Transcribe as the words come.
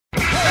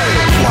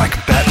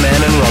like Batman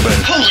and Robin.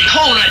 Holy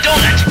hole in a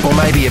donut! Or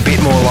maybe a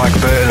bit more like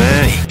Bert and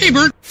Ernie. Hey,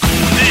 Bert.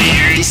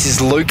 This is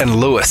Luke and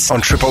Lewis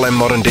on Triple M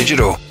Modern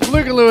Digital.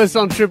 Luke and Lewis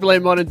on Triple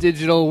M Modern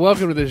Digital.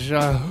 Welcome to the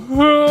show.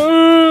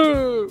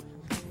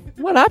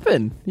 What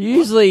happened? You're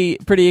usually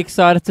pretty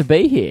excited to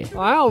be here.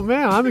 Oh,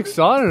 man, I'm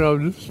excited.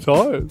 I'm just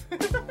tired.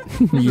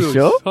 You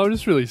sure? I'm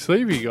just really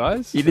sleepy,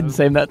 guys. You didn't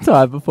seem that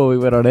tired before we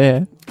went on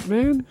air.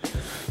 Man,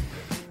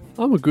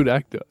 I'm a good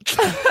actor.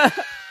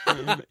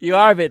 You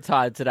are a bit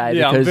tired today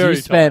Yeah, I'm because very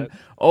you spent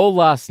tired. all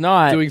last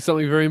night Doing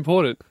something very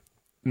important.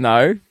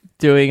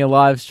 doing a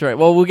live stream.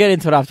 Well, we'll get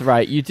into it after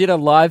break. You did a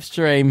live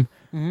stream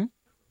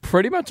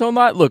pretty much all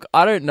night. Look,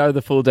 I don't know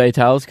the full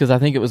details because I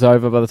think it was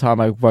over by the time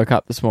I woke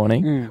up this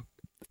morning.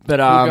 But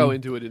We'll go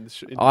into it in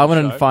the I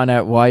wanted show. to find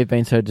out why you've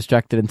been so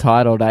distracted and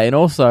tired all day. And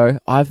also,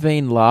 I've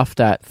been laughed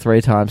at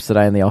 3 times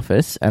today in the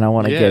office, and I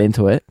want to Yeah. get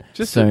into it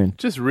soon.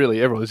 Just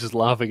really, everyone's just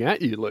laughing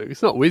at you, Luke.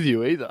 It's not with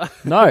you either.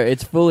 No,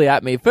 it's fully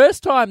at me.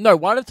 First time, no,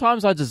 one of the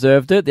times I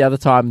deserved it. The other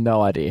time,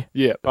 no idea.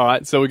 Yeah, all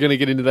right. So we're going to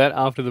get into that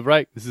after the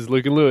break. This is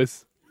Luke and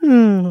Lewis.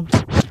 Luke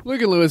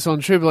and Lewis on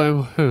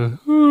Triple M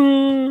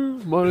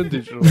Modern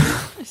Digital.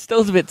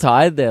 Still a bit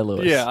tired there,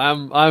 Lewis. Yeah,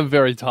 I'm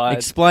very tired.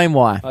 Explain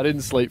why. I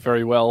didn't sleep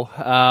very well.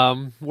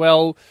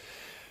 Well,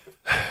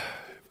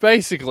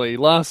 basically,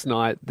 last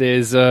night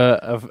there's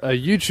a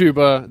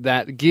YouTuber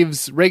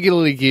that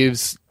regularly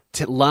gives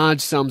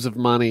large sums of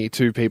money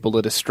to people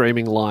that are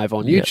streaming live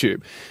on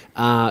YouTube.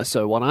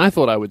 So what I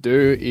thought I would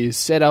do is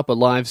set up a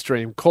live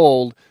stream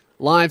called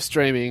Live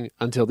Streaming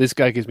Until This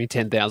Guy Gives Me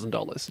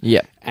 $10,000.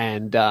 Yeah.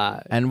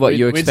 And what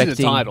you're it's in expecting?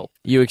 the title.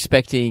 You're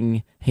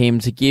expecting him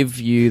to give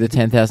you the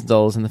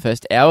 $10,000 in the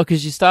first hour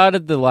because you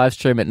started the live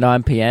stream at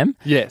 9 p.m.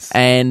 Yes.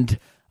 And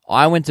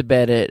I went to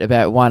bed at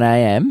about 1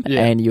 a.m.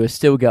 Yeah. and you were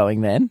still going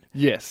then.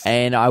 Yes.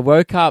 And I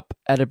woke up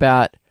at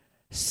about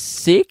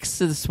 6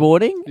 this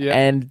morning Yeah.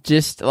 and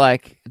just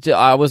like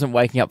I wasn't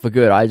waking up for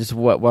good. I just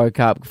woke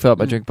up, filled up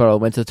my drink bottle,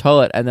 went to the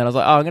toilet, and then I was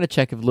like, oh, I'm going to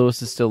check if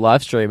Lewis is still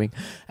live streaming.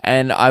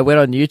 And I went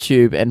on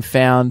YouTube and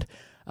found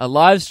a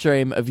live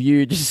stream of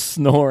you just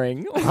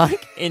snoring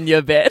like in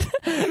your bed,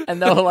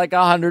 and there were like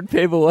 100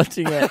 people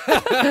watching it.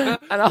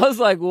 And I was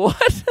like,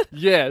 what?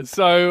 Yeah,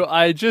 so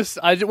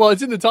well,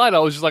 it's in the title.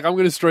 I was just like, I'm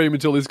going to stream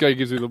until this guy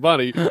gives me the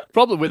money.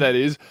 Problem with that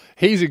is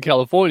he's in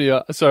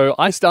California, so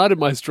I started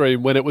my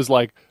stream when it was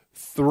like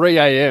 3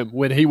 a.m.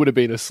 when he would have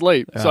been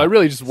asleep. So I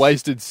really just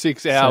wasted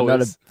 6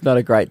 hours. So not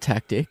a great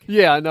tactic.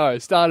 Yeah, I know.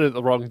 Started at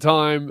the wrong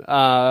time.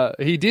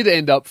 He did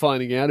end up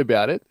finding out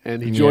about it,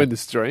 and he joined the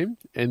stream,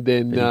 and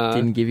then He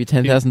didn't give you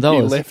he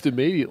 $10,000. left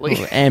immediately.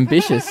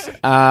 Ambitious.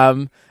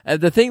 And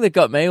the thing that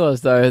got me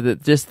was though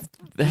that just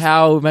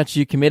how much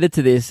you committed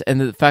to this, and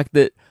the fact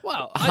that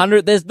Well,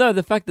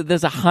 the fact that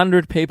there's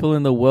 100 people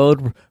in the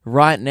world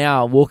right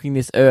now walking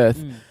this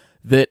earth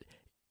that,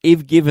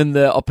 if given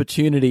the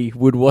opportunity,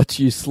 would watch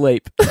you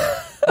sleep.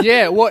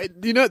 Yeah, well,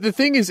 the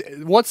thing is,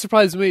 what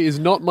surprised me is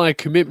not my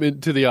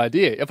commitment to the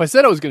idea. If I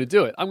said I was going to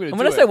do it, I'm going to do it.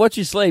 And when I say watch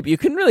you sleep, you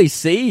couldn't really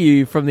see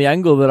you from the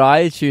angle that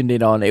I tuned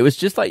in on. It was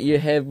just like your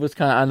head was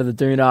kind of under the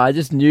doona. I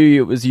just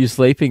knew it was you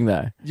sleeping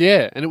though.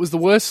 Yeah, and it was the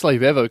worst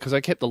sleep ever because I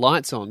kept the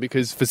lights on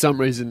because for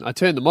some reason I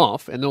turned them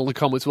off and all the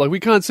comments were like, we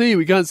can't see you,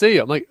 we can't see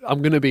you. I'm like,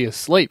 I'm going to be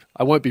asleep.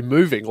 I won't be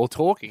moving or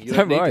talking. You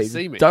don't need worry. to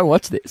see me. Don't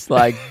watch this.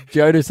 Like,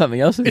 go do something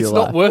else with It's your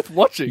not life. worth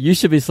watching. You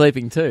should be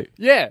sleeping too.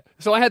 Yeah,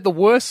 so I had the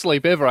worst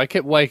sleep ever. I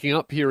kept waking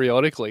up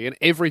periodically, and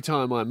every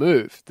time I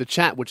moved, the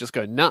chat would just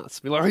go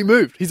nuts. Be like, he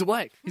moved. He's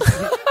awake.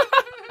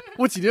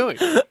 What's he doing?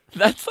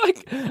 That's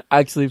like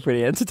actually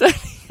pretty entertaining.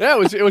 Yeah,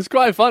 it was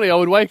quite funny. I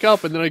would wake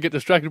up and then I'd get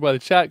distracted by the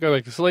chat, go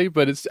back to sleep,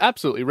 but it's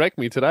absolutely wrecked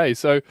me today.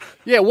 So,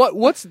 yeah,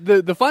 what's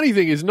the funny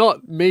thing is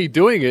not me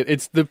doing it,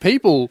 it's the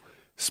people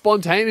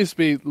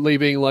spontaneously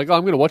being like, oh,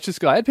 I'm going to watch this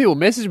guy. I had people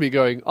message me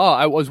going, oh,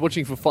 I was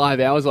watching for 5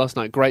 hours last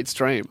night. Great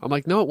stream. I'm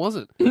like, no, it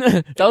wasn't.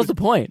 That was the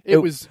point. It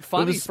was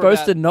funny. It was for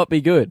supposed about- to not be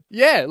good.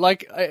 Yeah,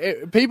 like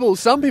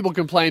some people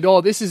complained,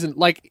 oh, this isn't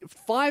like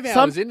 5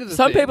 hours into the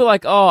Some thing. people are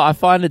like, oh, I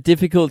find it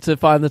difficult to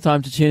find the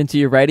time to tune into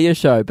your radio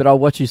show, but I'll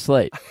watch you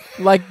sleep.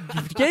 Like,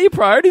 get your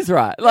priorities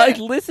right. Like,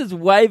 this is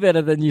way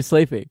better than you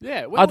sleeping.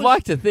 Yeah, I'd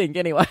like to think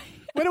anyway.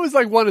 When it was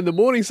like 1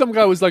 a.m, some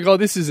guy was like, oh,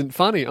 this isn't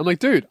funny. I'm like,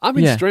 dude, I've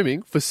been Yeah.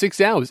 streaming for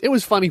 6 hours. It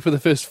was funny for the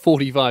first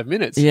 45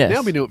 minutes. Yes. Now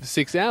I've been doing it for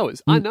 6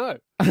 hours. I know.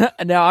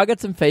 Now, I got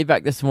some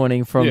feedback this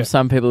morning from Yeah.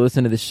 some people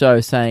listening to the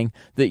show saying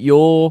that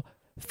your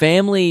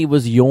family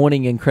was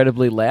yawning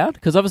incredibly loud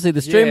because obviously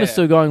the stream was Yeah.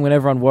 still going when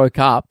everyone woke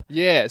up.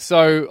 Yeah,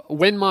 so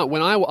when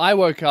I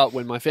woke up,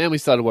 when my family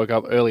woke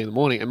up early in the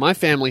morning, and my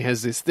family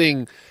has this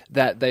thing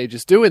that they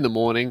just do in the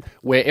morning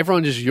where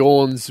everyone just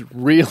yawns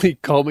really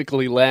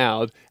comically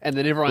loud, and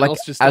then everyone Like,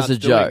 else just as starts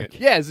a doing joke. it.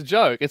 Yeah, as a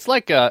joke. It's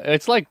like I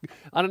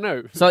don't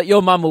know. So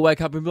your mum will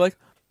wake up and be like,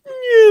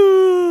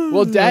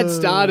 Well, Dad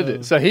started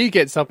it, so he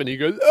gets up and he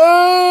goes,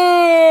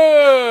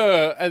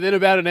 oh! And then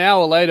about an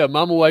hour later,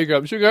 Mum will wake up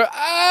and she'll go,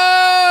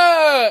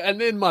 oh! and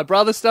then my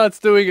brother starts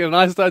doing it, and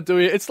I start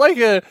doing it. It's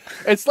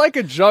like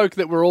a joke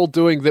that we're all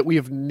doing that we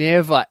have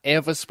never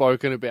ever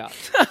spoken about.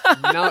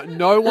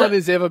 No one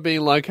has ever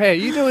been like, "Hey, are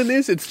you doing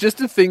this?" It's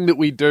just a thing that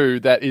we do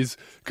that is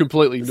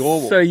completely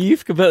normal. So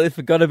you've completely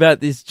forgot about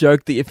this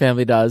joke that your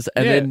family does,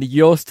 and Yeah. then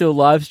you're still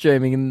live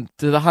streaming, and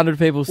to the 100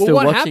 people still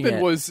what watching happened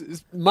it.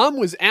 was Mum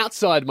was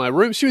outside my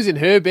room. She was in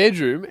her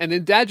bedroom, and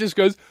then Dad just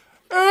goes,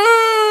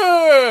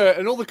 "Arr!"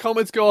 and all the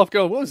comments go off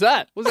going, "What was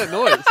that? What was that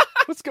noise?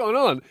 What's going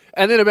on?"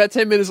 And then about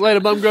 10 minutes later,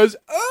 Mum goes,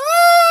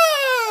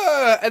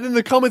 "Arr!" and then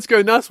the comments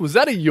go nuts. Was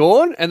that a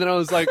yawn? And then I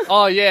was like,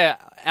 "Oh yeah,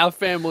 our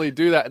family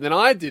do that." And then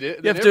I did it,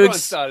 and You then have, to everyone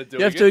started doing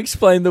you have it. to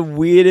explain the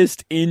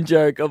weirdest in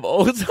joke of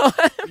all time.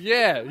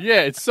 Yeah,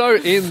 it's so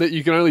in that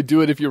you can only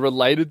do it if you're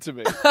related to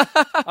me.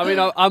 I mean,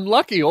 I'm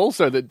lucky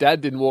also that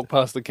Dad didn't walk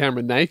past the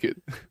camera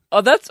naked.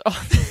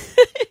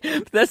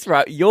 That's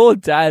right. Your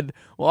dad.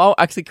 Well,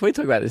 actually, can we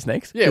talk about this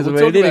next? Yeah, 'Cause we'll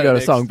we talk need to about go it to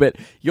next. song. But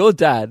your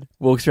dad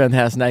walks around the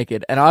house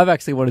naked, and I've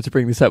actually wanted to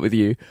bring this up with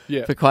you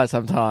Yeah. for quite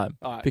some time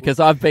All right, because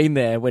I've been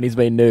there when he's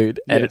been nude,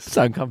 and Yes. it's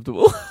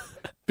uncomfortable.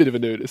 Bit of a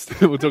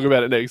nudist. We'll talk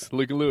about it next.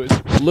 Luke and Lewis.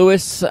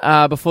 Lewis,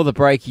 before the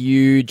break,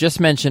 you just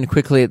mentioned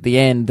quickly at the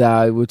end,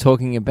 we were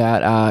talking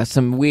about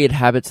some weird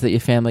habits that your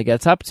family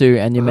gets up to,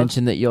 and you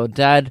mentioned that your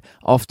dad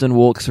often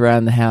walks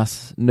around the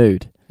house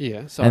nude.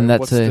 Yeah, so And that's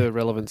what's a- the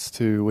relevance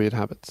to weird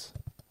habits?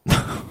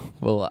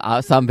 Well,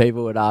 some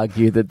people would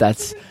argue that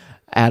that's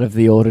out of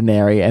the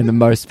ordinary, and that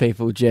most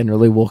people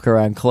generally walk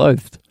around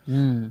clothed.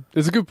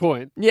 There's a good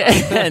point. Yeah,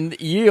 and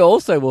you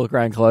also walk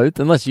around clothed,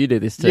 unless you do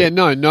this too. Yeah,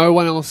 no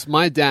one else.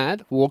 My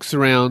dad walks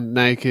around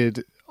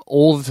naked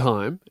all the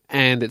time,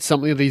 and it's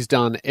something that he's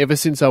done ever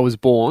since I was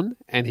born,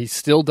 and he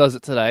still does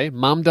it today.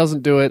 Mum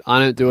doesn't do it, I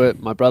don't do it,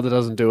 my brother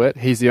doesn't do it.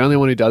 He's the only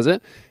one who does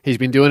it. He's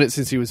been doing it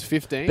since he was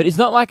 15. But it's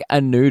not like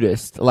a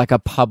nudist, like a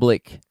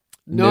public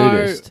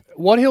nudist.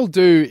 What he'll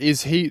do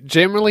is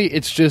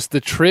it's just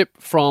the trip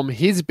from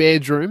his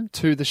bedroom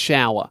to the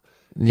shower.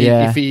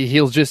 Yeah.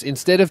 He'll just,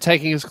 instead of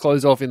taking his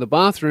clothes off in the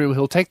bathroom,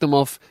 he'll take them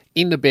off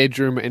in the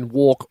bedroom and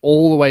walk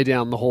all the way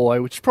down the hallway,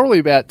 which is probably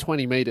about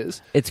 20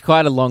 metres, It's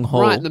quite a long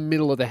haul. right in the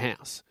middle of the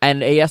house.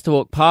 And he has to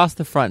walk past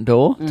the front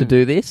door to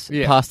do this,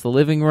 Yeah. past the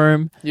living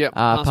room, Yep,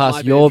 past past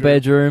my your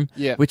bedroom. bedroom,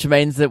 Yeah. which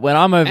means that when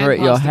I'm over And at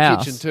your past the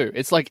house, kitchen too.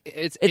 It's like,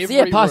 it's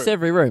it's past room.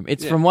 every room.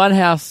 It's Yeah. from one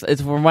house,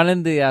 it's from one end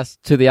of the house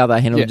to the other,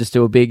 and he'll Yeah. just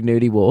do a big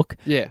nudie walk.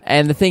 Yeah.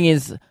 And the thing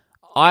is,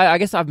 I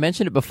guess I've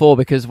mentioned it before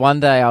because one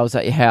day I was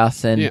at your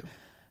house and Yeah.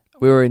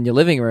 we were in your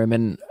living room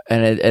and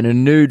a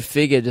nude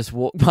figure just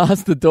walked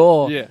past the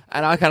door. Yeah.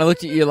 And I kind of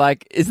looked at you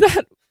like, is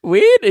that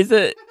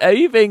weird? Are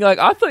you being like,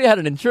 I thought you had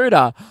an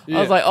intruder. Yeah.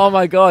 I was like, oh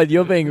my God,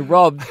 you're being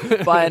robbed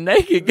by a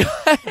naked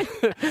guy.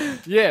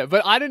 Yeah,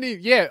 but I don't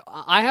even,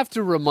 I have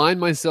to remind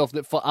myself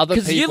that for other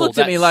people, Because you looked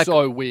that's at me like,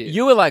 so weird.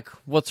 You were like,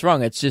 what's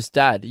wrong? It's just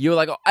Dad. You were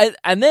like,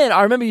 and then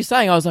I remember you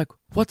saying, I was like,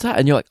 what's that?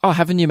 And you're like, oh,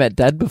 haven't you met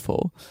Dad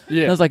before?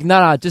 Yeah. And I was like,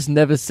 no, just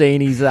never seen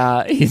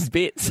his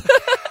bits.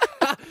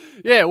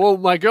 Yeah, well,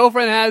 my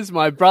girlfriend has,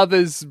 my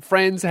brother's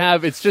friends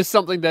have. It's just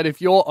something that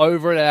if you're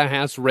over at our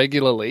house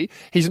regularly,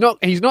 he's not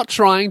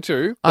trying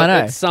to, I but know.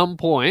 at some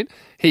point,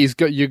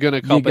 you're going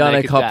to cop You're a gonna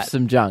naked cop dad.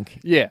 some junk.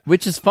 Yeah.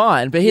 Which is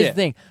fine. But here's Yeah. the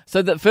thing.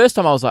 So the first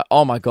time I was like,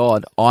 oh my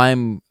God, I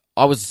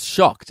was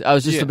shocked. I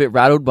was just Yeah. a bit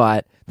rattled by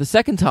it. The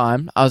second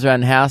time I was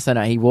around the house and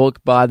he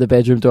walked by the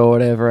bedroom door or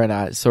whatever and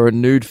I saw a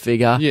nude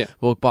figure Yeah.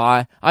 walk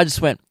by. I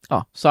just went,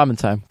 oh,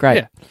 Simon's home. Great.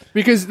 Yeah,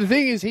 because the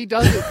thing is, he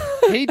does it.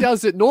 He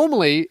does it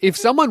normally. If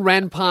someone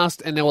ran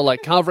past and they were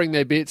like covering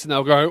their bits and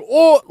they'll go,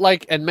 oh,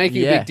 like, and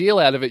making a Yeah. big deal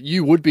out of it,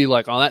 you would be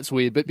like, oh, that's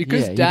weird. But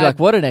because Yeah, you'd be Dad, like,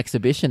 what an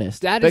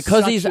exhibitionist. Dad is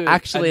because such he's a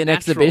actually an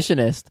natural.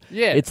 exhibitionist.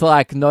 Yeah. It's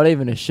like not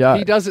even a show.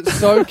 he does it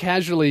so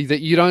casually that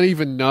you don't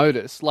even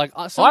notice. Like,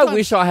 I sometimes-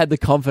 wish I had the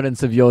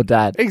confidence of your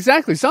dad.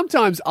 Exactly.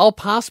 Sometimes I'll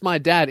pass my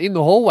dad in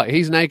the hallway.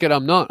 He's naked.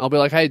 I'm not. I'll be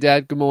like, hey,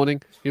 Dad, good morning.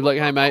 He'll be like,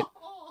 hey, mate.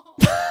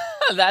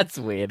 That's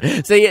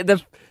weird. So yeah,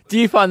 do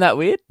you find that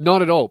weird?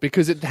 Not at all,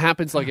 because it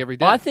happens like every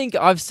day. I think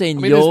I've seen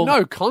I mean, your... there's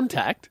no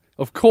contact,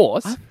 of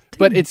course,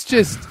 but it's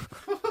just,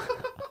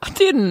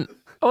 I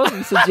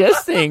wasn't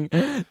suggesting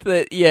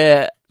that,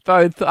 yeah,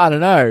 both, I don't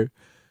know.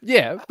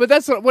 yeah, but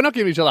we're not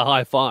giving each other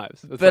high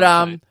fives. That's But what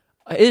I'm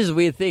saying. here's a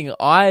weird thing.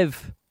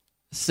 I've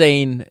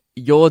seen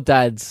your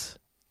dad's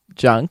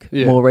junk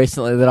Yeah. more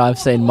recently than I've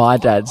seen my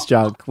dad's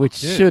junk,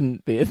 which Yeah.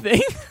 shouldn't be a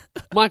thing.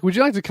 Mike, would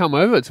you like to come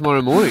over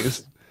tomorrow morning?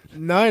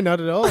 No, not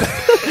at all.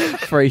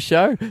 Free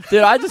show.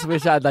 Dude, I just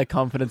wish I had that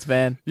confidence,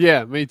 man.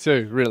 Yeah, me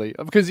too, really.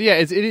 Because, yeah,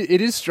 it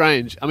is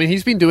strange. I mean,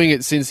 he's been doing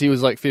it since he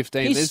was like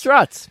 15. He There's-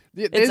 struts.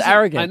 Yeah, It's there's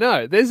arrogant. I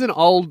know. There's an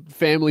old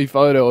family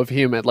photo of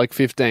him at like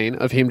 15,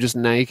 of him just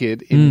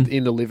naked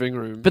in the living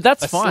room. But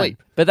that's fine.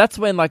 asleep. But that's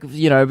when, like,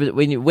 you know, but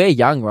we're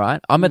young,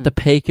 right? I'm at the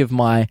peak of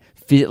my...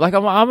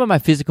 I'm at my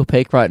physical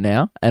peak right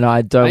now, and I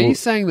Are don't... you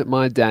saying that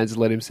my dad's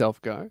let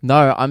himself go?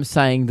 No, I'm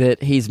saying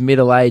that he's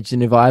middle-aged,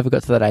 and if I ever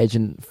got to that age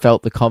and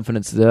felt the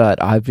confidence to do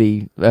that, I'd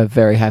be a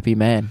very happy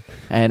man.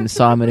 And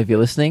Simon, if you're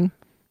listening,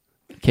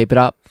 Keep it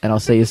up, and I'll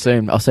see you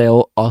soon. I'll see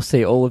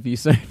all of you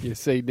soon. You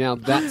see, now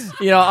that's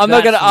You know, I'm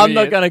not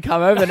weird. gonna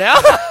come over now.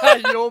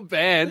 You're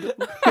banned.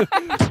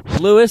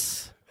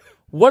 Lewis,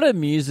 what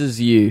amuses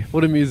you?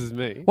 What amuses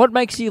me? What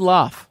makes you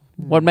laugh?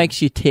 What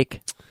makes you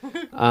tick?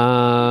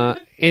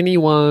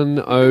 Anyone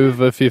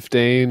over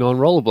 15 on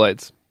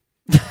rollerblades.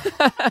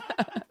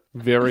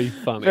 Very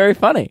funny. Very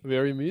funny.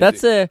 Very amusing.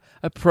 That's a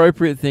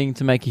appropriate thing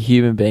to make a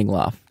human being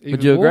laugh. Even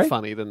Would you more agree?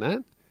 funny than that.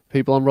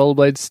 People on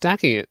rollerblades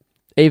stacking it.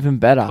 Even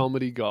better.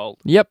 Comedy gold.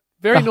 Yep.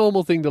 Very Ah.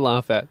 normal thing to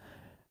laugh at.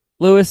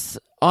 Lewis,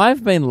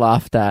 I've been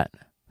laughed at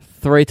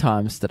 3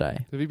 times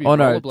today. Have you been Oh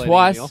no, rollerblading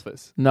twice. in the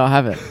office? No, I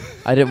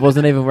haven't.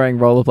 wasn't even wearing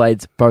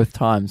rollerblades both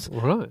times.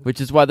 All right. Which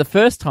is why the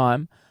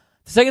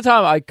second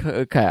time I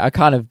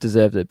kind of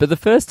deserved it, but the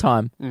first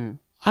time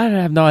I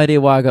have no idea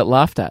why I got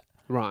laughed at.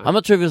 Right. I'm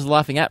not sure if he was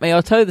laughing at me.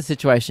 I'll tell you the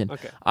situation.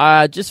 Okay.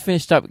 I just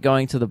finished up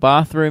going to the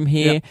bathroom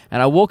here, Yep.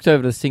 and I walked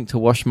over to the sink to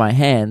wash my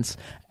hands,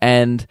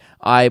 and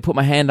I put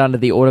my hand under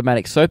the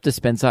automatic soap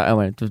dispenser and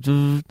went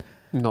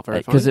Not very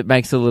funny. because it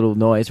makes a little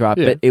noise, right?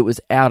 Yeah. But it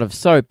was out of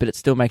soap, but it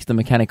still makes the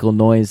mechanical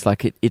noise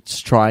like it's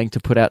trying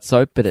to put out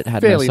soap, but it had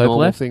Fairly no soap normal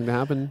left. thing to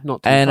happen.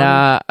 Not too And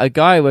funny. a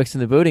guy who works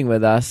in the building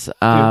with us,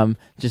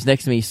 just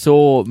next to me,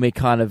 saw me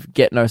kind of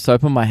get no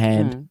soap on my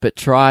hand, but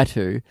try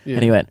to, Yeah.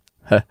 and he went.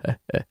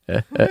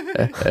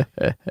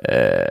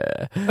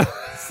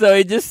 So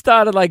he just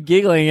started like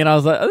giggling, and I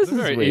was like, "Oh, this It's a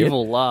is very weird."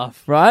 evil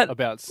laugh. Right?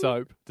 About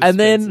soap. And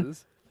then-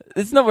 dispensers.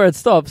 It's not where it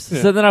stops.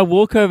 Yeah. So then I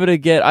walk over to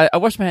get. I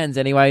wash my hands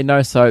anyway,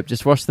 no soap,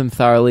 just wash them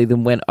thoroughly.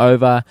 Then went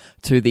over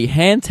to the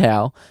hand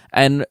towel,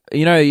 and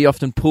you know you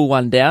often pull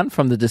one down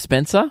from the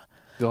dispenser.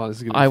 Oh, this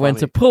is gonna be I went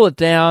to funny. pull it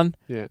down,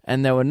 Yeah.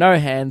 and there were no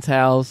hand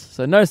towels.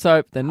 So no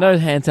soap, then no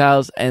hand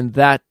towels, and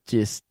that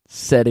just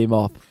set him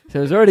off. So he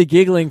was already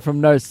giggling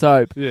from no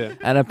soap. Yeah.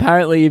 And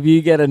apparently if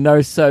you get a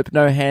no soap,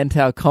 no hand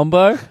towel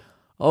combo,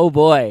 oh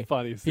boy.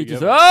 Funniest He thing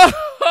just, ever.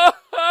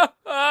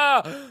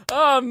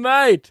 oh,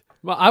 mate.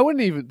 Well,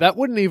 that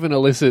wouldn't even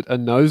elicit a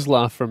nose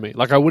laugh from me.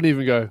 Like, I wouldn't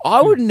even go,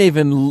 I wouldn't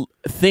even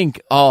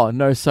think, oh,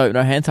 no soap,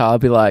 no hand towel.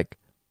 I'd be like,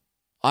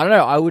 I don't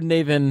know. I wouldn't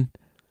even,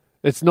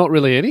 it's not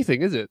really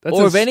anything, is it? That's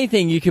or if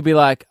anything, you could be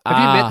like, have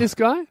you met this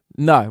guy?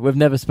 No, we've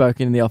never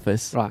spoken in the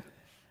office. Right.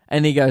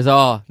 And he goes,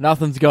 oh,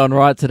 nothing's gone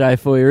right today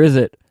for you, is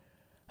it?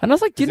 And I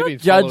was like, do Has you he not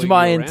been judge following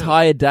my you around?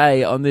 entire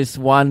day on this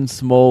one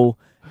small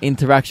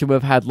interaction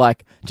we've had?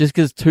 Like, just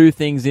because 2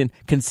 things in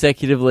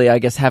consecutively, I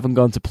guess, haven't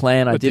gone to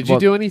plan. But did you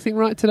do anything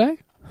right today?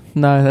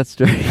 No, that's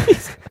true.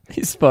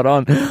 He's spot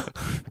on.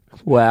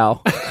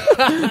 Wow.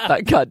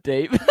 That cut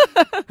deep.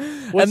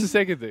 What's And the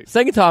second thing?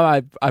 Second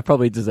time, I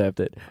probably deserved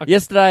it.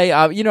 Yesterday,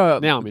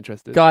 Now I'm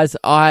interested. guys,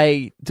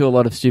 I do a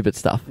lot of stupid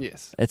stuff.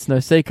 Yes. It's no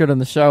secret on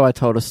the show. I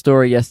told a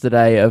story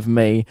yesterday of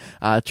me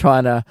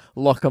trying to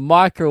lock a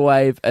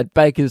microwave at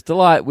Baker's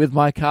Delight with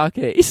my car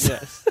keys.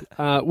 Yes.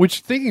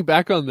 Which, thinking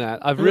back on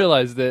that, I've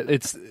realised that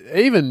it's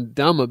even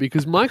dumber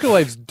because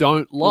microwaves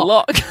don't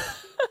lock.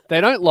 They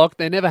don't lock.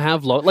 They never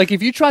have locked. Like,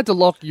 if you tried to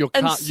lock your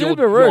And car, your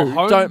Subaru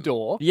home don't-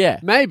 door, Yeah.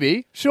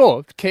 maybe,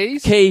 sure,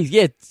 keys? Keys,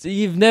 yeah.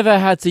 You've never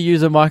had to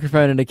use a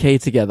microphone and a key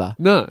together.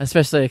 No.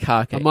 Especially a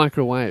car key. A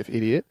microwave,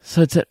 idiot.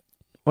 So it's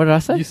what did I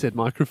say? You said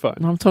microphone.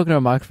 I'm talking to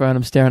a microphone.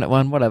 I'm staring at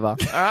one. Whatever. All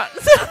right.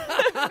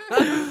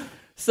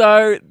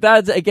 So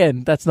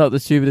that's not the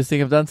stupidest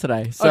thing I've done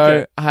today. So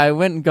Okay. I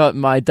went and got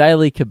my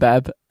daily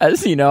kebab.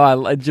 As you know,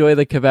 I enjoy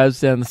the kebabs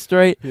down the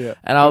street. Yeah.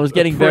 And I was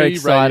getting very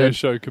Pre-radio excited.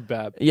 show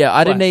kebab. Yeah,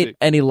 I didn't eat Classic.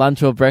 any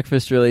lunch or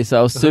breakfast really, so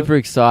I was super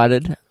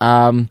excited.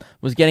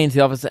 Was getting into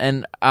the office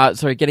and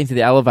getting to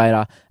the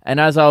elevator. And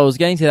as I was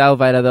getting to the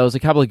elevator, there was a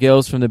couple of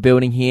girls from the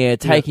building here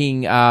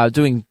being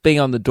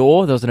on the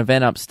door. There was an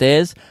event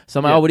upstairs.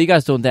 So I'm like, Yeah. oh, what are you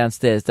guys doing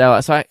downstairs? They were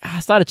like, so I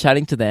started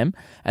chatting to them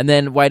and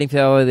then waiting for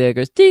the elevator. It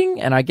goes ding,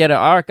 and I get it.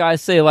 All right,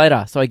 guys, see you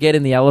later. So I get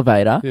in the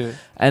elevator, Yeah.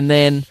 and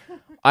then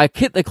I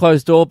hit the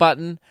closed door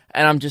button.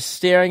 And I'm just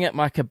staring at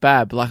my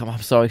kebab like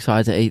I'm so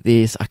excited to eat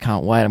this. I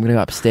can't wait. I'm going to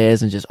go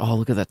upstairs and just, oh,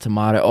 look at that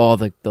tomato. Oh,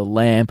 the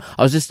lamb.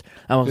 I was just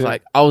Yeah.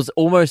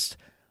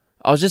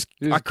 I You're just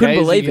couldn't gazing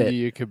believe into it.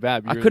 your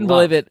kebab. I You're in couldn't love.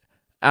 believe it.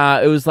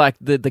 It was like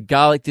the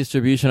garlic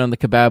distribution on the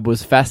kebab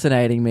was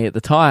fascinating me at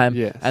the time.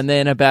 Yes. And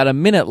then about a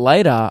minute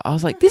later, I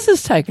was like, this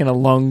has taken a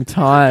long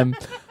time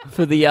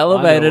for the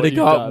elevator what to you've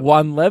go up done.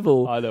 one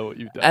level. I know what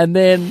you've done. And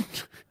then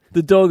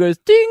the door goes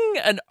ding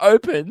and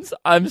opens.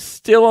 I'm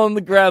still on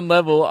the ground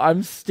level.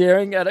 I'm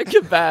staring at a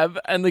kebab,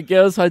 and the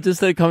girls I just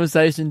had a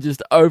conversation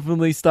just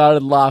openly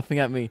started laughing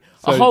at me.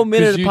 So, a whole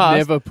minute 'cause had you passed.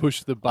 never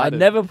pushed the I button.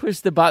 never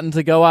pushed the button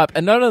to go up,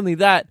 and not only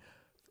that,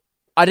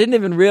 I didn't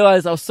even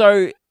realize I was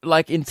so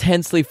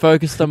intensely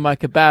focused on my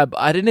kebab.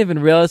 I didn't even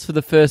realize for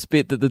the first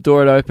bit that the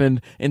door had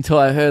opened until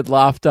I heard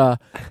laughter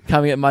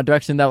coming at my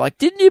direction. They were like,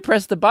 "Didn't you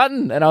press the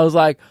button?" And I was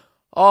like,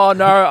 "Oh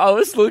no, I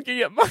was looking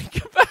at my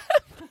kebab."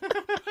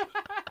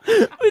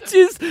 Which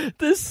is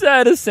the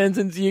saddest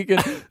sentence you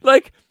can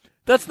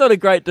that's not a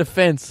great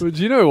defense. But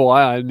do you know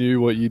why I knew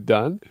what you'd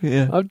done?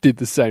 Yeah. I did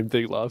the same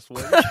thing last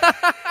week.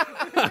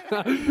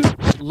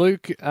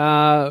 Luke,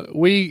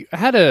 we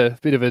had a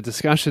bit of a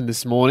discussion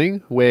this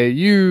morning where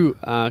you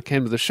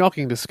came to the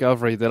shocking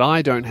discovery that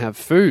I don't have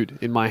food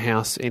in my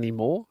house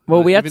anymore.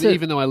 Well, we had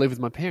even though I live with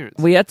my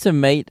parents. We had to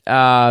meet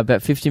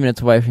about 50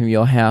 minutes away from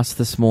your house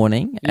this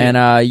morning, Yeah.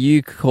 and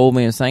you called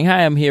me and saying,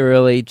 "Hey, I'm here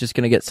early, just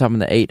going to get something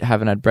to eat.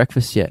 Haven't had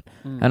breakfast yet."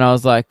 And I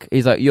was like,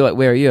 "He's like, you're like,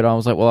 where are you?" And I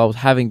was like, "Well, I was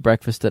having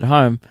breakfast at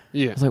home."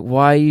 Yeah. I was like,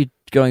 "Why are you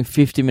going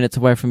 50 minutes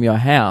away from your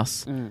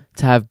house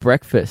to have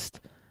breakfast?"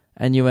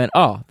 And you went,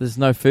 "Oh, there's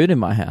no food in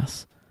my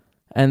house,"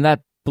 and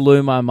that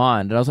blew my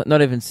mind. And I was like,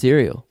 "Not even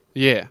cereal."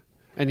 Yeah.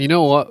 And you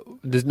know what?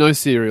 There's no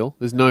cereal.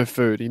 There's no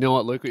food. You know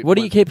what, Luke? What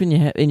do you keep in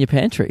your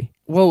pantry?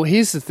 Well,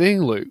 here's the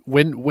thing, Luke.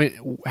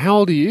 How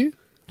old are you?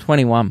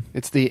 21.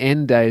 It's the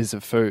end days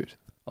of food,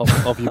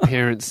 of your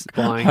parents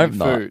buying you hope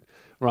not. food.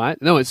 Right?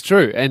 No, it's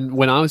true. And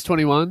when I was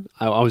 21,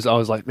 I was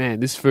like, man,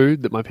 this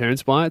food that my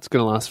parents buy, it's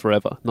going to last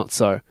forever. Not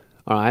so.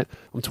 All right?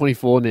 I'm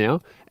 24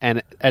 now.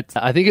 And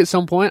I think at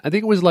some point, I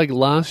think it was like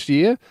last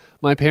year,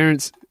 my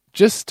parents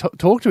just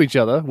talked to each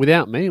other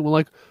without me. And we're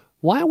like,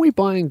 why are we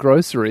buying enough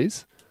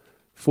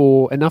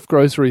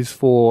groceries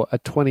for a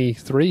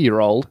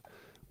 23-year-old?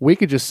 We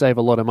could just save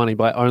a lot of money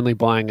by only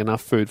buying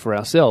enough food for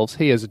ourselves.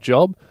 He has a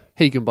job.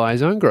 He can buy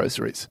his own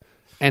groceries.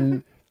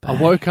 And I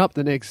woke up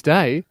the next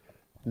day,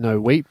 no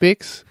Wheat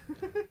Bix,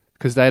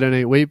 because they don't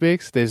eat Wheat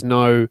Bix. There's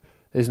no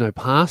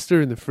pasta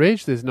in the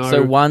fridge. There's no...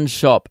 So one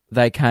shop,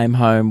 they came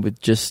home with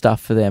just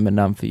stuff for them and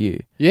none for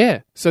you.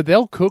 Yeah. So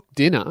they'll cook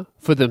dinner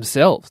for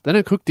themselves. They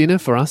don't cook dinner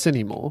for us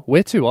anymore.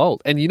 We're too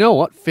old. And you know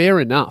what? Fair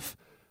enough.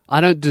 I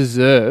don't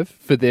deserve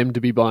for them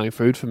to be buying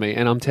food for me.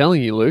 And I'm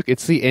telling you, Luke,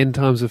 it's the end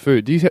times of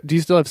food. Do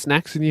you still have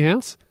snacks in your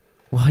house?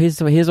 Well,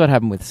 here's what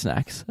happened with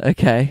snacks.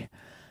 Okay.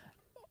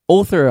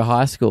 All through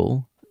high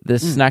school,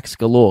 there's snacks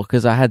galore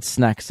because I had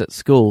snacks at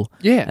school.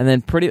 Yeah. And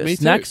then Me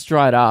snacks too.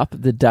 dried up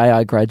the day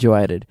I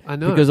graduated. I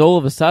know. Because all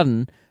of a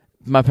sudden,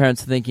 my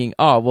parents are thinking,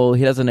 "Oh, well,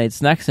 he doesn't need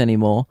snacks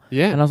anymore."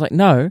 Yeah. And I was like,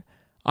 "No,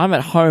 I'm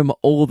at home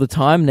all the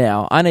time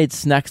now. I need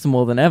snacks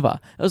more than ever."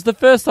 It was the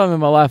first time in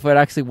my life where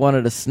I'd actually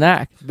wanted a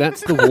snack.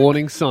 That's the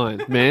warning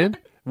sign, man.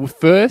 Well,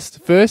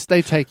 first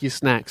they take your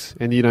snacks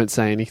and you don't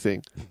say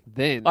anything.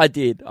 Then... I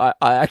did. I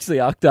actually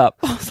ucked up.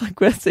 I was like,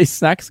 "Where's these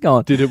snacks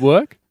gone?" Did it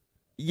work?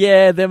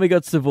 Yeah, then we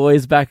got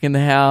Savoys back in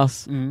the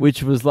house,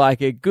 which was like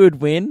a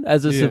good win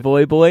as a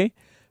Savoy boy.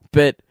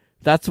 But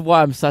that's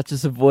why I'm such a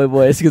Savoy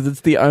boy, is because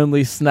it's the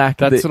only snack.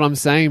 That's what I'm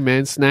saying,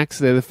 man. Snacks,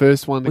 they're the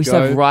first one to we used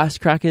go. to have rice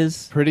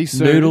crackers, Pretty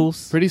soon,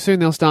 noodles, Pretty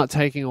soon they'll start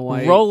taking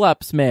away...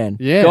 roll-ups, man.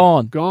 Yeah,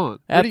 gone.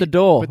 Out the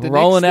door, but the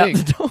rolling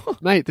next out thing- the door.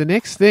 Mate, the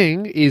next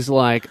thing is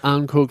like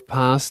uncooked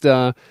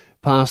pasta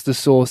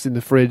sauce in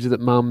the fridge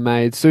that Mum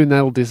made. Soon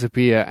that'll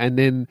disappear, and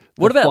then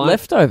What about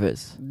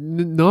leftovers?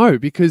 No,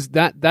 because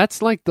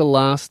that's like the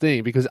last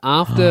thing. Because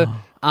after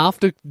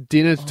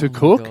dinner to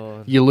cook,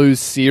 God. you lose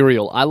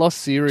cereal. I lost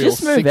cereal.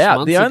 Just move 6 out.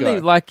 months The only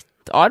ago.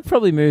 I'd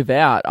probably move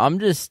out. I'm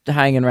just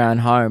hanging around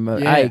home.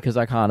 Yeah. A, because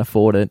I can't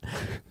afford it.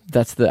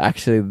 That's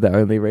actually the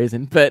only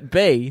reason. But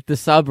B, the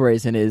sub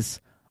reason is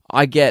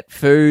I get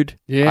food.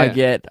 Yeah.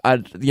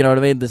 You know what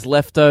I mean? There's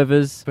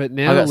leftovers. But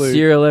now, I got Luke,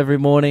 cereal every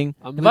morning.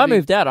 I'm If I living-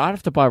 moved out, I'd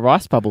have to buy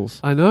rice bubbles.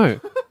 I know.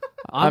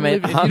 I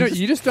mean,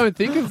 you just don't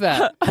think of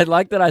that. I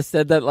like that I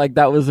said that like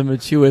that was a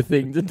mature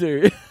thing to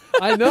do.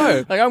 I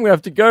know. Like, I'm going to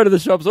have to go to the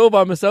shops all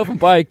by myself and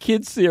buy a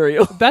kid's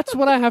cereal. That's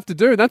what I have to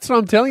do. That's what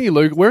I'm telling you,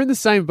 Luke. We're in the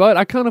same boat.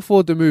 I can't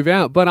afford to move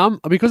out, but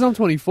because I'm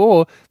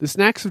 24, the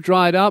snacks have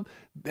dried up,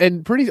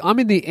 and I'm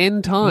in the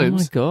end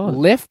times. Oh my God.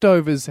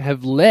 Leftovers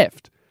have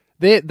left.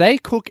 They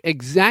cook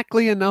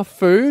exactly enough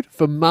food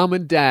for Mum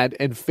and Dad,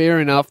 and fair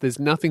enough, there's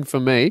nothing for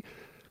me.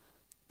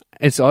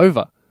 It's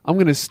over. I'm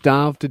going to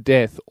starve to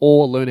death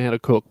or learn how to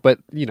cook, but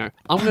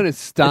I'm going to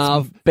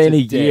starve. It's been to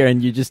a year death.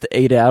 and you just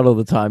eat out all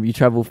the time. You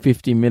travel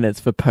 50 minutes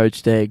for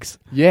poached eggs.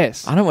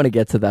 Yes, I don't want to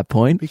get to that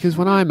point. because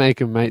when I make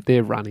them, mate,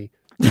 they're runny.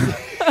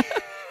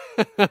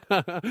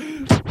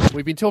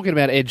 We've been talking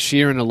about Ed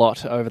Sheeran a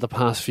lot over the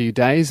past few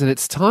days, and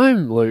it's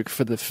time, Luke,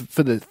 for the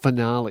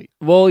finale.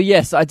 Well,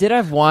 yes, I did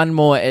have one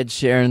more Ed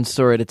Sheeran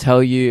story to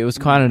tell you. It was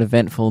quite an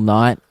eventful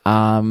night.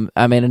 A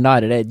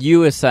night at Ed. You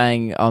were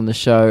saying on the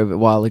show a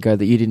while ago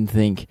that you didn't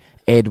think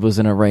Ed was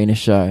an arena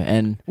show,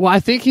 and Well, I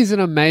think he's an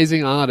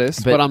amazing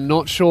artist, But- but I'm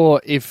not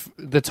sure if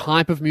the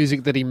type of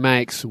music that he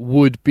makes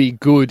would be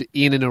good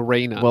in an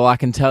arena. well, I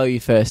can tell you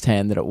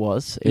firsthand that it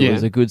was. It Yeah.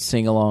 was a good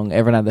sing-along.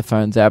 Everyone had their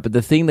phones out. But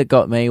the thing that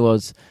got me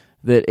was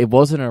that it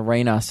was an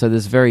arena, so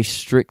there's very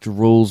strict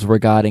rules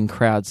regarding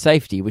crowd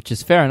safety, which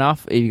is fair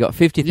enough. If you've got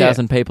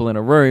 50,000 people in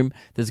a room,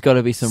 there's got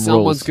to be some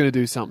Someone's rules. going to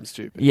do something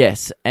stupid.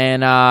 Yes,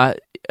 and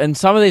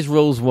some of these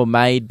rules were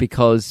made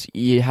because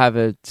you have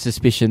a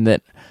suspicion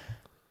that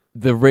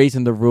the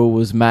reason the rule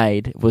was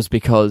made was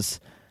because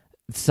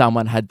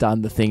someone had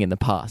done the thing in the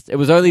past. It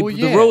was only Well,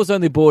 the yeah. rule was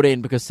only brought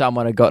in because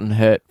someone had gotten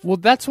hurt. Well,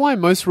 that's why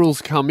most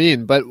rules come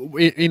in. But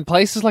in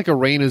places like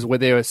arenas where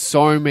there are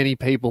so many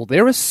people,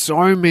 there are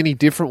so many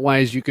different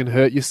ways you can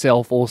hurt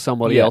yourself or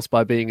somebody Yeah. else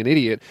by being an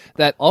idiot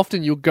that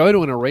often you'll go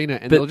to an arena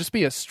and there'll just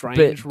be a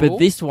strange rule. But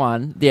this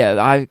one,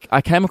 yeah,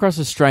 I came across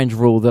a strange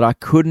rule that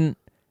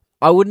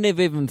I wouldn't have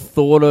even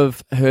thought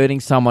of hurting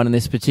someone in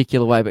this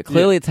particular way, but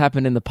clearly it's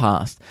happened in the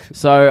past.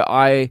 So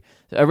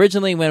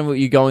originally when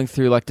you're going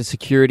through like the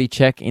security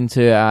check into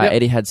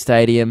Etihad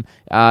Stadium,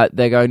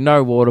 they go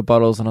no water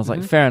bottles, and I was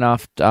like, fair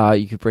enough,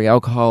 you could bring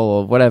alcohol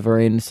or whatever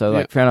in, so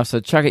like fair enough. So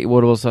chuck out your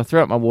water bottles. So I threw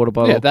out my water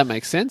bottle. Yeah, that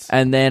makes sense.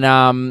 And then,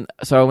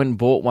 so I went and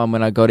bought one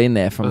when I got in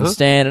there from the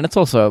stand, and it's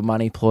also a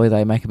money ploy.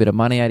 They make a bit of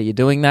money out of you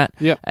doing that.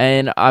 Yep.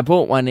 And I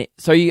bought one.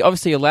 So you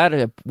obviously allowed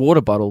a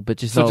water bottle, but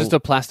just just a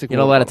plastic You're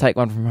not water allowed to bottle. take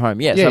one from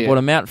home. Yeah. Yeah, So I yeah. bought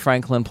a Mount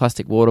Franklin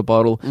plastic water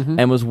bottle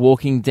and was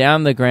walking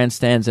down the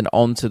grandstands and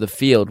onto the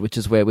field, which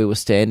is where we were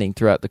standing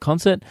throughout the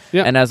concert.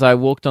 Yep. And as I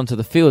walked onto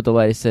the field, the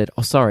lady said,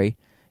 "Oh, sorry,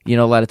 you're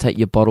not allowed to take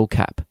your bottle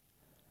cap."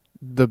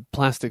 The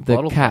plastic The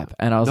bottle cap.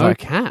 And I was no like,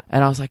 cap.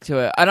 and I was like to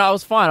her, and I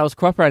was fine. I was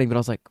cooperating, but I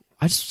was like,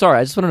 I just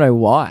want to know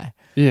why.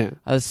 Yeah.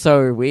 That's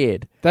so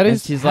weird. That And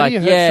is- she's how do like, you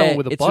hurt yeah, someone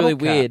with a it's bottle really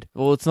cap? weird.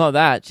 Well, it's not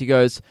that. She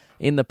goes,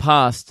 in the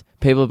past,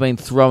 people have been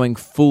throwing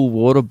full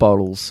water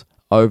bottles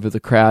over the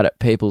crowd at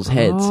people's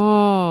heads.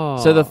 Oh.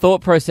 So the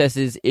thought process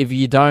is, if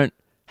you don't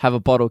have a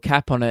bottle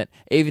cap on it,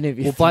 even if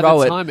you Well, by the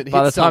throw time it by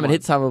the hits time someone- it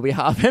hits someone, it'll be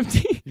half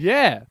empty.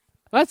 Yeah.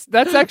 That's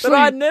But actually...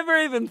 I never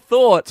even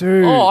thought,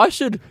 Dude. oh, I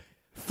should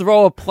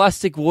throw a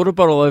plastic water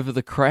bottle over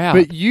the crowd.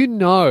 But you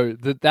know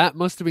that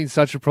must have been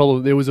such a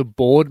problem. There was a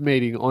board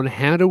meeting on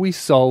how do we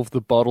solve the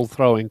bottle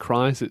throwing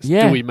crisis.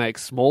 Yeah. Do we make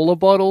smaller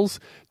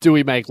bottles? Do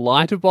we make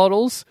lighter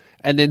bottles?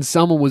 And then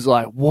someone was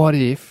like, what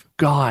if,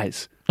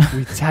 guys,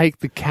 we take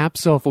the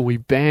caps off or we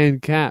ban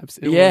caps?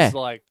 It Yeah. was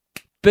like,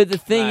 But the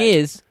thing Mate.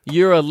 is,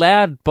 you're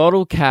allowed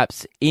bottle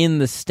caps in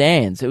the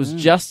stands. It was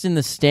just in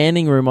the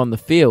standing room on the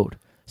field.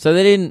 So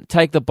they didn't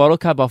take the bottle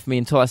cap off me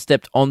until I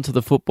stepped onto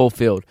the football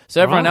field.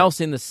 So everyone Right. else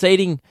in the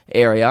seating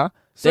area,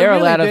 So they're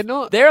really,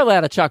 allowed they're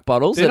allowed to chuck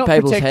bottles they're at not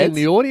people's protecting heads.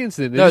 the audience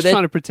then. They're No, just they're-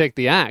 trying to protect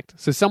the act.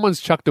 So someone's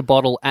chucked a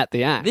bottle at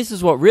the act. This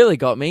is what really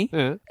got me.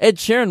 Yeah. Ed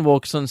Sheeran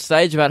walks on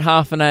stage about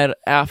half an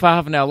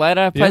hour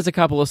later, plays a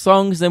couple of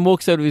songs, then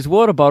walks out of his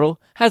water bottle,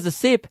 has a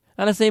sip,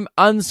 and I see him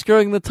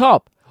unscrewing the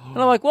top.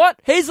 And I'm like, what?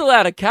 He's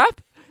allowed a cap?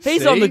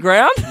 He's on See? the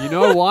ground? You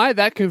know why?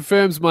 That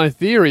confirms my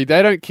theory.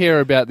 They don't care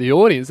about the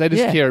audience. They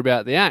just Yeah. care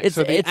about the act. It's-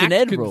 so the it's an act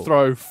Ed can rule.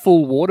 throw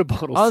full water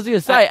bottles. I was going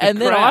to say, at the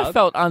and then I crowd.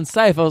 felt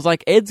unsafe. I was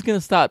like, Ed's going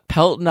to start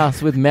pelting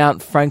us with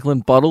Mount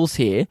Franklin bottles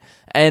here,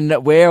 and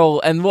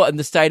and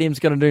the stadium's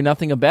going to do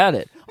nothing about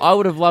it. I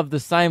would have loved the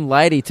same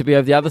lady to be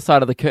over the other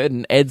side of the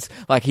curtain. Ed's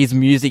like, his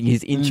music,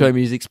 his intro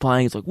music's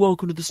playing. It's like,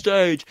 welcome to the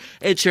stage,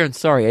 Ed Sheeran.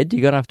 Sorry, Ed,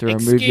 you're going to have to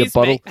remove your Excuse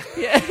bottle. me.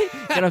 Yeah, you're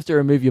going to have to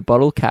remove your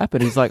bottle cap.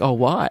 And he's like, oh,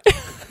 why?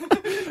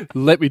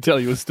 Let me tell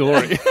you a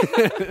story.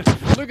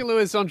 Luke and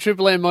Lewis on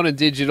Triple M Modern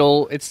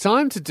Digital. It's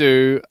time to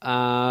do,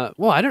 I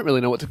don't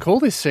really know what to call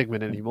this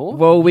segment anymore.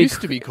 Well, It we-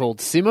 used to be called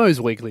Simo's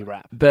Weekly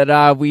Wrap.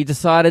 But we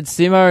decided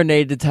Simo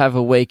needed to have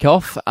a week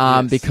off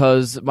Yes.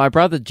 because my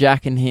brother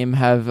Jack and him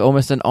have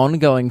almost an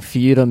ongoing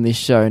feud on this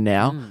show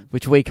now,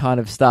 which we kind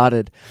of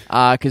started.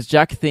 Because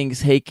Jack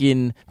thinks he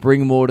can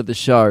bring more to the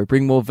show,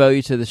 bring more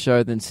value to the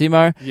show than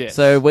Simo. Yes.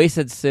 So we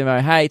said to Simo,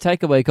 hey,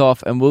 take a week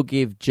off and we'll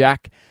give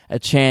Jack a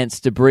chance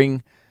to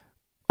bring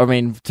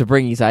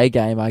his A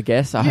game, I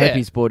guess. I Yeah. hope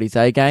he's brought his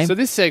A game. So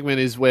this segment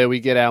is where we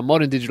get our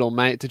Modern Digital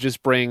mate to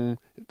just bring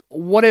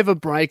whatever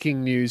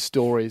breaking news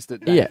stories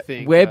that they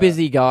think. We're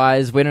busy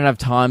guys. We don't have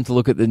time to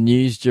look at the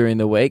news during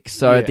the week.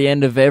 So at the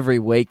end of every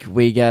week,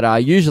 we get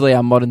usually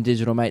our Modern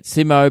Digital mate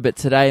Simo, but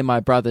today my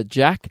brother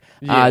Jack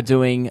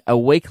doing a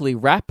weekly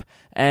wrap.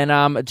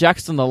 And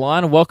Jack's on the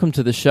line. Welcome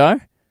to the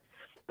show.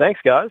 Thanks,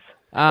 guys.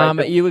 Are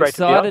you great to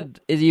be on. excited?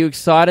 Are you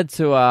excited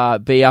to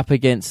be up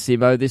against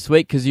Simo this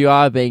week? Because you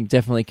are being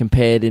definitely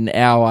compared in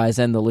our eyes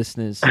and the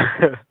listeners.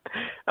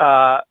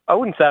 I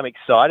wouldn't say I'm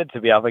excited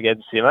to be up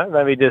against Simo.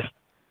 Maybe just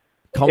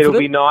Confident? it'll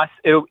be nice.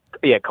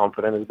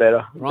 Confident is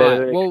better. Better Right.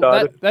 than Well,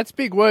 excited. that's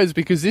big words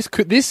because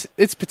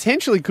it's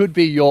potentially could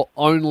be your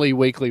only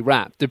weekly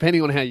wrap,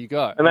 depending on how you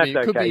go. and that's it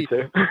could okay be,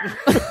 too.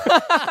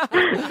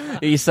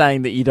 Are you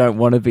saying that you don't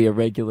want to be a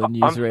regular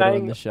newsreader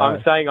on the show?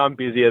 I'm saying I'm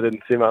busier than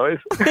Simo is.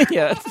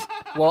 yeah, that's-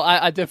 Well,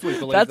 I definitely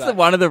believe That's that.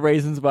 one of the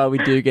reasons why we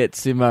do get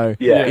Simo.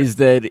 Yeah. Is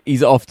that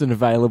he's often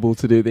available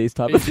to do these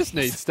type He of just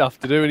things. needs stuff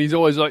to do, and he's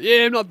always like,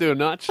 "Yeah, I'm not doing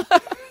much."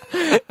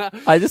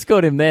 I just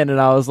called him then, and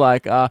I was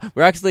like,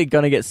 "We're actually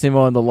going to get Simo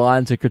on the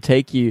line to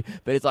critique you,"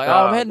 but it's like,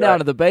 "Oh, I'm heading great. down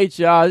to the beach.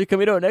 Can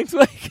we do it next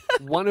week?"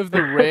 One of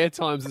the rare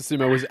times that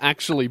Simo was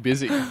actually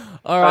busy.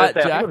 All right, I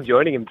think Jack. I'm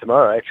joining him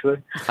tomorrow, actually.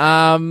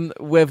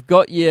 We've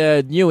got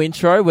your new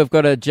intro. We've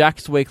got a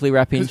Jack's weekly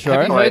wrap intro.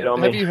 Have you, Wait heard,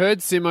 on have me. you heard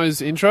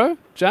Simo's intro,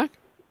 Jack?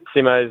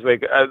 Simo's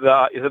week. Is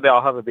it the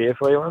I'll Have a Beer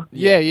for you one?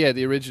 Yeah,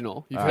 the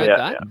original. You've heard yeah,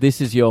 that? yeah. This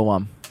is your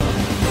one.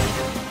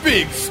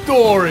 Big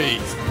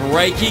stories.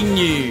 Breaking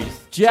news.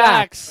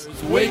 Jack's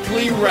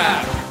Weekly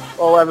wrap.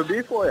 I'll have a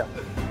beer for you.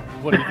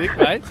 What do you think,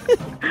 mate?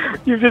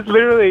 You've just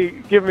literally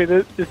given me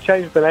this, just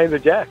changed the name to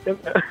Jack.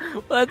 haven't you?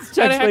 Well, that's And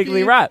Jack's how Weekly can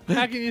you- Wrap.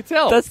 How can you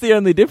tell? That's the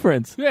only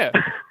difference. yeah.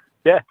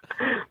 Yeah.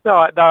 No,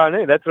 I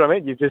knew. That's what I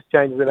mean. You've just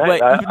changed the name.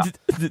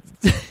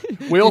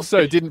 Wait, We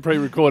also didn't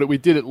pre-record it. We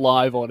did it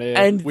live on air.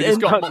 And- we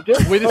just and-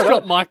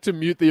 got Mike to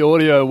mute the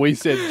audio. And we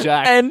said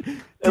Jack. and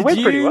did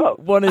went pretty you well.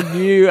 want a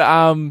new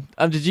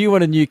did you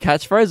want a new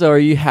catchphrase, or are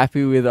you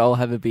happy with I'll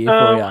have a beer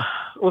for you?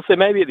 We'll see.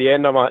 Maybe at the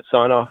end I might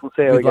sign off. We'll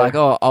see how we With go. like,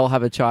 oh, I'll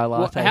have a chai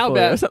latte how for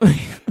you or about- something.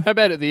 How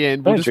about at the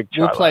end? Don't drink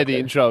We'll chai play the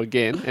latte. intro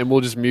again, and we'll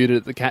just mute it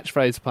at the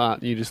catchphrase part,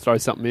 and you just throw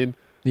something in.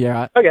 Yeah,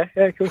 right. Okay.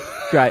 Yeah. Cool.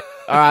 Great.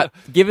 All right,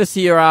 give us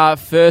your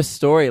first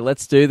story.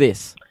 Let's do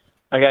this.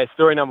 Okay.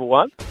 Story number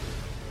 1.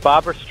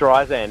 Barbara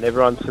Streisand.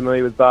 Everyone's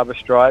familiar with Barbara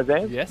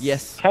Streisand. Yes.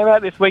 Yes. Came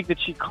out this week that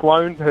she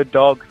cloned her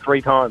dog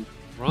 3 times.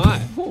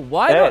 Right.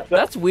 Why Yeah, not? so-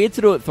 That's weird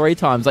to do it 3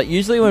 times. Like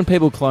usually when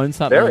people clone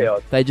something, Very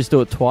odd. they just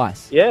do it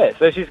twice. Yeah.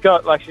 So she's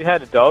got she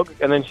had a dog,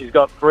 and then she's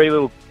got 3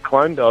 little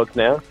clone dogs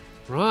now.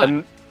 Right.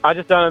 And I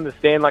just don't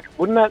understand.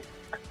 Wouldn't that?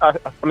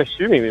 I'm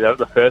assuming that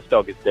the first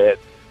dog is dead.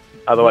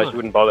 Otherwise, Right. she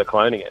wouldn't bother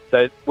cloning it.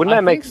 So wouldn't I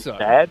that make think you so.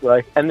 sad?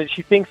 And that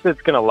she thinks that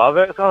it's going to love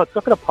her. It's not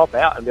going to pop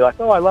out and be like,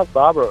 "Oh, I love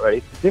Barbara already."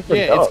 It's a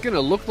different yeah, dog. it's going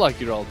to look like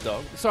your old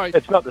dog. Sorry,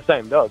 It's not the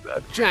same dog, though.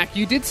 Jack,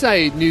 you did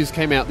say news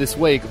came out this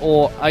week,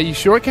 or are you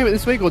sure it came out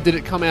this week, or did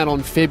it come out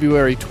on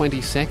February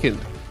 22nd?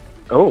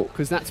 Oh,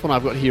 Because that's what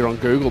I've got here on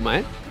Google,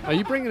 mate. Are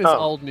you bringing us Oh.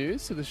 old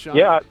news to the show?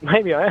 yeah,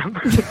 maybe I am.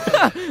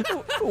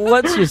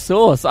 What's your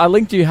source? I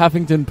linked you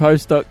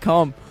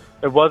HuffingtonPost.com.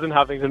 It wasn't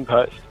Huffington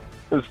Post.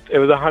 It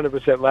was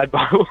 100% Lad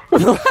Bible.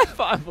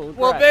 Bible,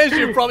 Well, great. there's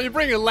your problem. You're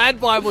bringing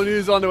Lad Bible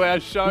news onto our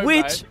show,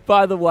 Which, mate.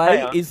 by the way,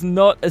 Hang on. is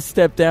not a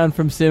step down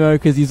from Simo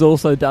because he's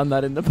also done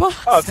that in the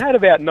past. I've had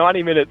about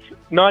 90 minutes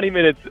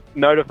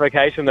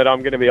notification that I'm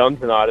going to be on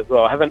tonight as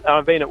well.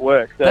 I've been at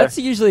work. So, That's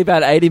usually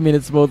about 80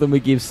 minutes more than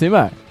we give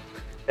Simo.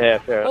 yeah,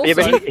 fair enough. Also, Yeah,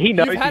 but he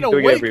knows you've he's had a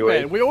doing week, it every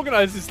week. man. We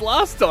organised this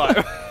last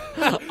time.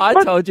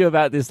 I told you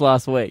about this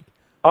last week.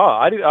 Oh,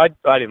 I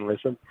didn't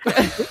listen.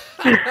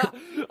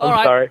 All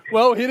right. sorry.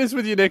 Well, hit us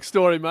with your next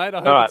story, mate. I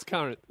hope All right. it's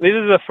current. This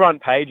is a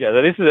front pager.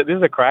 This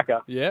is a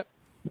cracker. Yeah.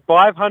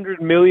 $500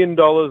 million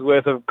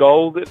worth of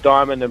gold,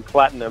 diamond, and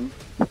platinum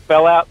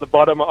fell out the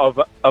bottom of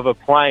a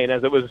plane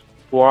as it was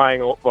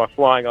flying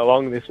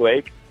along this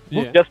week.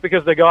 Yeah. Just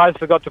because the guys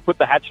forgot to put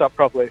the hatch up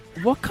properly.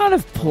 What kind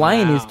of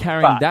plane is Wow.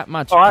 carrying But that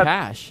much I-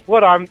 cash?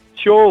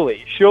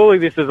 Surely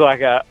this is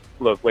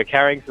look, we're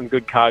carrying some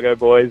good cargo,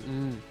 boys.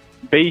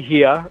 Be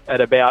here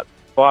at about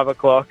 5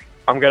 o'clock.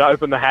 I'm going to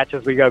open the hatch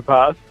as we go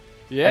past.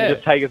 Yeah. And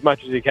just take as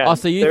much as you can. Oh,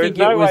 so you There think is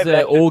no it way was that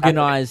an just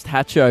organised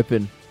hatch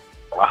open?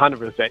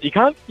 happened. 100%. You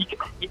can't,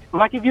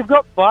 if you've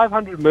got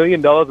 $500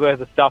 million worth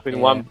of stuff in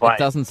one It place,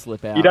 doesn't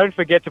slip out. you don't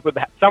forget to put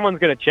the someone's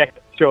going to check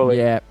it, surely.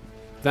 Yeah,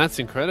 That's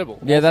incredible.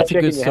 yeah, that's a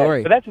Check in good your head.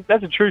 story. But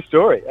that's a true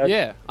story.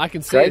 Yeah, I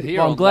can see Great. it here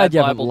Well, I'm on glad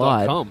you haven't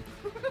lied. ladbible.com.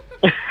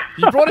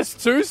 You brought us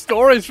 2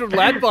 stories from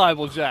Lad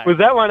Bible, Jack. Was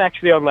that one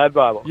actually on Lad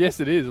Bible? Yes,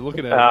 it is. Look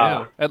at it Ah.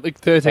 now. At like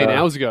 13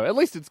 hours ago. At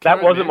least it's That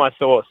current, wasn't man. my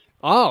source.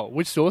 Oh,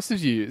 which source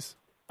did you use?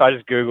 I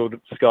just googled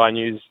Sky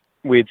News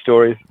weird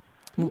stories.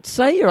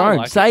 Say your I own.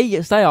 like Say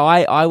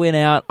I went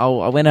out. I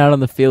went out on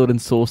the field and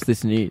sourced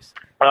this news.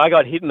 And I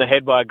got hit in the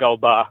head by a gold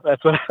bar.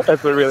 That's what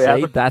really See,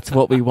 happened. that's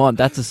what we want.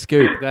 That's a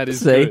scoop. That is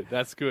See? good.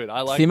 That's good.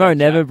 I like Simo that,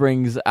 never Jack.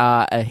 brings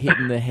a hit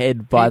in the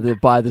head by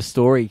the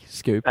story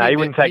scoop. He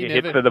wouldn't take he a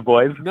hit never- for the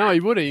boys. No, he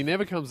wouldn't. He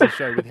never comes to the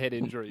show with head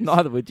injuries.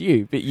 Neither would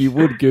you, but you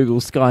would Google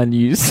Sky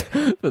News for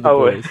the I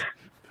would. boys.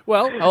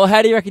 Well, Oh,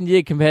 how do you reckon you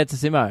did compared to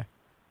Simo?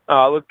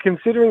 Look,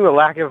 considering the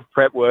lack of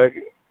prep work,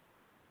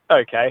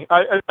 okay.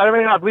 I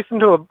mean, I've listened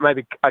to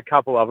maybe a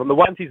couple of them. The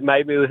ones he's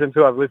made me listen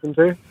to, I've listened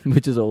to.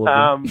 Which is all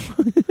of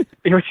them.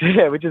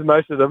 Which is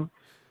most of them.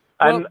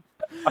 And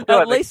I feel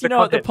At like least you know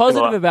what the content's positive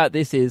similar. about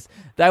this is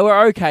they were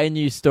okay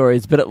news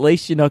stories, but at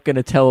least you're not going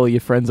to tell all your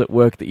friends at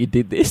work that you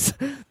did this.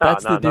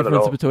 That's no, the not at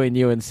difference all. between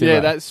you and Simo. yeah,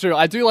 that's true.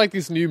 I do like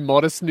this new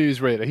modest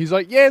newsreader. He's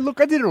like, yeah, look,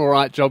 I did an all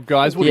right job,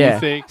 guys. What do you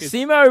think? It's-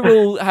 Simo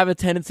will have a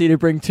tendency to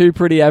bring 2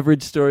 pretty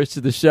average stories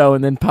to the show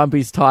and then pump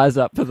his tires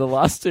up for the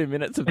last 2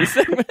 minutes of the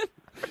segment.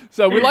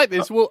 So we like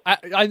this. Well,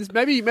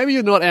 maybe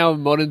you're not our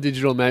modern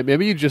digital mate.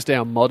 Maybe you're just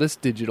our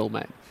modest digital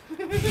mate.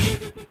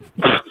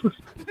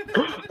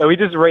 Are we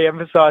just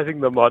re-emphasising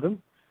the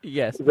modern?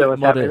 Yes, Is that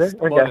what's modest. happening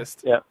there? Okay.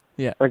 Modest. Yeah.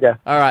 Yeah. Okay.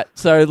 All right,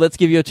 so let's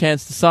give you a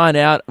chance to sign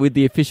out with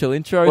the official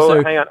intro. Well,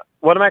 so hang on.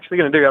 What I'm actually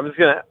going to do, I'm just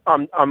going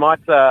to,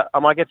 I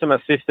might get some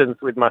assistance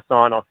with my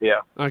sign-off here.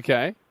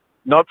 Okay.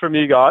 Not from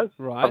you guys.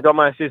 Right. I've got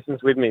my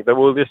assistants with me, but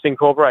we'll just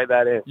incorporate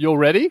that in. You're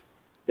ready?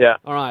 Yeah.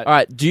 All right. all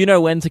right, do you know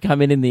when to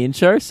come in the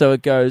intro? So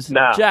it goes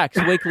Nah. Jack's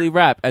weekly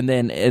wrap, and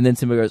then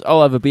Simo goes,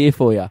 "I'll have a beer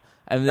for you,"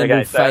 and then Okay,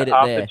 we'll so fade it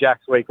after there.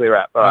 Jack's weekly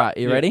wrap. All right,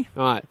 you ready?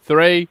 All right.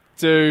 3,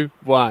 2,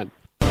 1.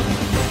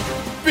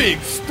 Big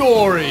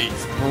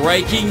stories.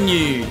 Breaking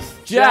news.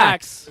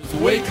 Jack's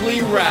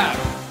weekly wrap.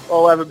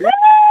 I'll have a beer.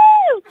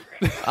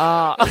 Is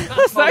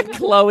that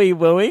Chloe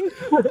wooing?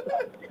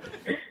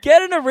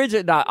 Get an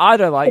original. No, I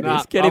don't like Nah,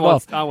 this. Get I him want-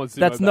 off. I want Simo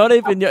That's back. not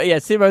even your... Yeah,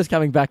 Simo's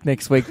coming back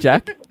next week,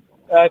 Jack.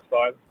 That's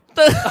fine.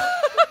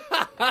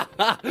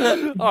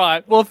 All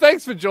right. Well,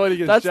 thanks for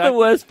joining us, That's Jack. the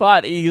worst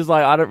part. He was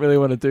like, I don't really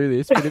want to do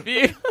this, but if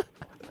you...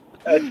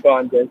 That's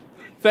fine, dude.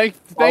 Thank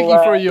I'll,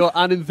 you for your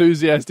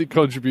unenthusiastic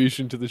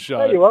contribution to the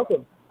show. You're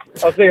welcome.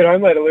 I'll see you at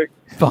home later, Luke.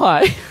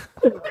 Bye.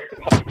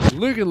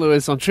 Luke and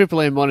Lewis on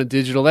Triple M Modern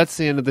Digital. That's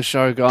the end of the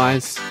show,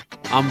 guys.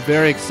 I'm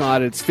very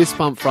excited. It's Fist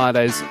Pump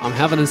Fridays. I'm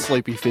having a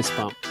sleepy fist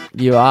pump.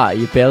 You are.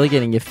 You're barely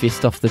getting your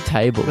fist off the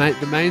table. Mate,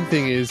 the main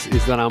thing is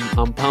that I'm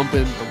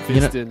pumping, I'm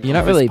You're not, fisting. you're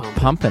not I'm really fist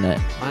pumping it.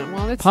 Mate,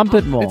 well, it's, Pump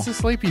it more. It's a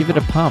sleepy Give it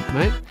a pump.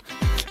 mate.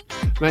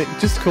 Mate,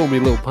 just call me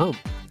Lil Pump.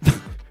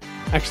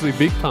 Actually,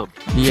 Big Pump.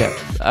 Yeah.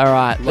 All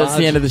right. That's Large.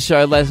 the end of the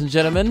show, ladies and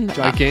gentlemen.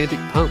 Gigantic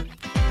pump.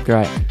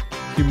 Great.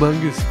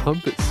 Humongous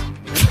pumpers.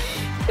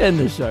 End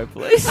the show,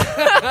 please.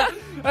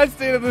 That's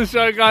the end of the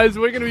show, guys.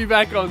 We're going to be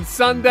back on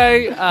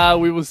Sunday.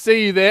 We will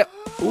see you there.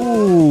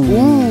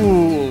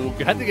 Ooh.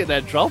 Had to get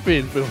that drop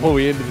in before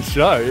we ended the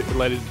show,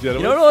 ladies and You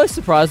gentlemen. know what always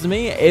surprises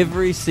me?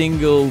 Every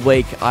single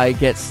week I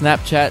get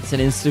Snapchats and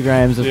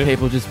Instagrams of Yeah.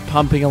 people just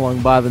pumping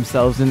along by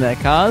themselves in their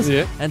cars.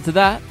 Yeah. And to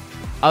that,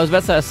 I was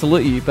about to say I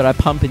salute you, but I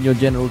pump in your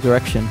general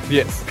direction.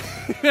 Yes.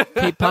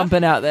 Keep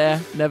pumping out there.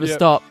 Never Yep.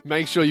 stop.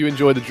 Make sure you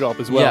enjoy the drop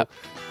as well. Yep.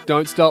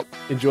 Don't stop.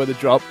 Enjoy the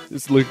drop.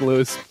 It's Luke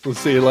Lewis. We'll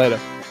see you later.